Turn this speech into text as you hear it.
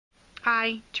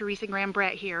Hi, Teresa Graham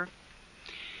Brett here.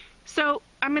 So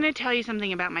I'm going to tell you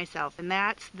something about myself, and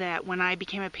that's that when I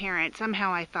became a parent,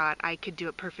 somehow I thought I could do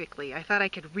it perfectly. I thought I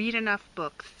could read enough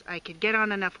books, I could get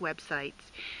on enough websites,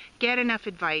 get enough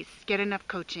advice, get enough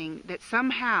coaching, that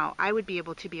somehow I would be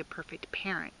able to be a perfect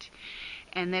parent.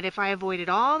 And that if I avoided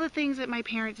all the things that my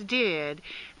parents did,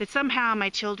 that somehow my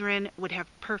children would have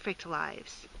perfect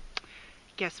lives.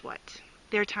 Guess what?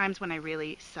 There are times when I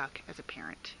really suck as a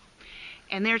parent.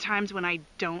 And there are times when I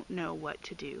don't know what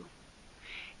to do.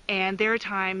 And there are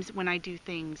times when I do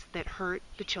things that hurt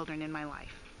the children in my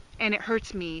life. And it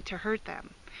hurts me to hurt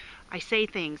them. I say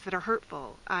things that are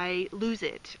hurtful. I lose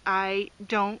it. I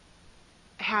don't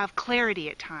have clarity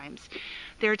at times.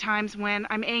 There are times when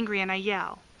I'm angry and I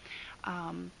yell.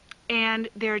 And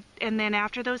then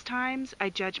after those times, I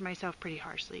judge myself pretty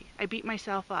harshly. I beat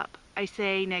myself up. I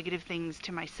say negative things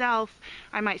to myself.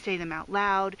 I might say them out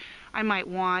loud. I might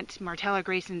want Martella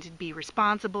Grayson to be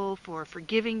responsible for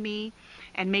forgiving me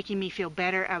and making me feel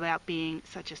better about being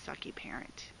such a sucky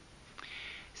parent.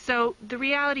 So the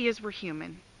reality is we're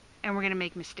human and we're going to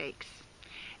make mistakes.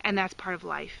 And that's part of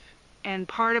life. And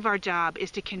part of our job is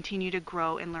to continue to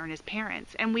grow and learn as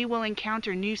parents. And we will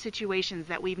encounter new situations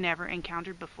that we've never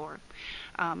encountered before.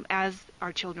 As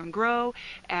our children grow,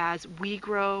 as we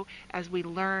grow, as we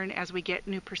learn, as we get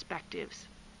new perspectives.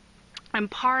 And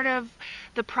part of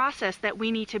the process that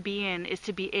we need to be in is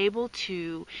to be able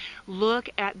to look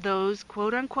at those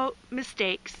quote-unquote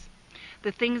mistakes,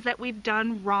 the things that we've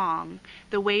done wrong,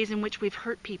 the ways in which we've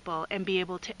hurt people, and be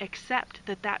able to accept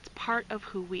that that's part of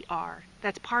who we are.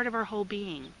 That's part of our whole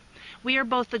being. We are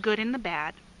both the good and the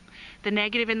bad, the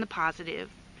negative and the positive.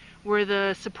 We're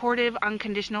the supportive,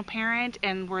 unconditional parent,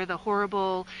 and we're the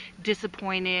horrible,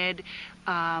 disappointed,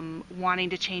 wanting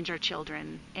to change our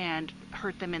children and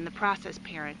hurt them in the process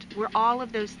parent. We're all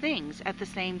of those things at the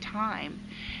same time.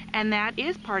 And that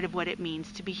is part of what it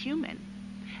means to be human.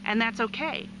 And that's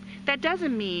okay. That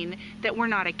doesn't mean that we're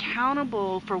not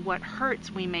accountable for what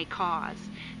hurts we may cause.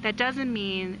 That doesn't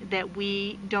mean that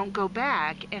we don't go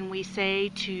back and we say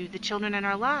to the children in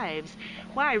our lives,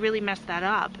 wow, I really messed that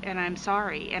up and I'm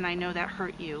sorry and I know that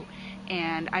hurt you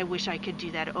and I wish I could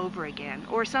do that over again,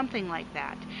 or something like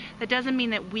that. That doesn't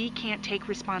mean that we can't take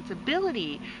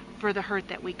responsibility for the hurt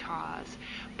that we cause.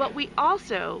 But we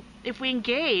also, if we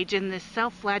engage in this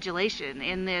self-flagellation,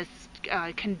 in this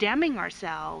condemning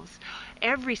ourselves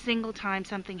every single time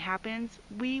something happens,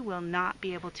 we will not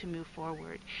be able to move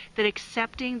forward. That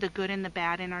accepting the good and the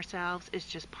bad in ourselves is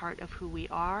just part of who we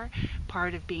are,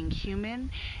 part of being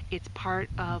human. It's part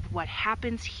of what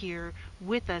happens here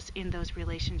with us in those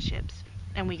relationships.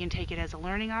 And we can take it as a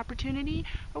learning opportunity,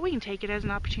 or we can take it as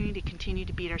an opportunity to continue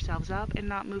to beat ourselves up and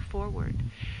not move forward.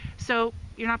 So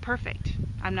you're not perfect.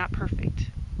 I'm not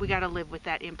perfect. We got to live with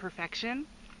that imperfection.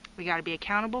 We got to be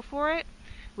accountable for it.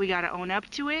 We got to own up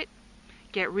to it,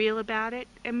 get real about it,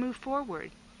 and move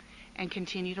forward and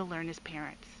continue to learn as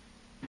parents.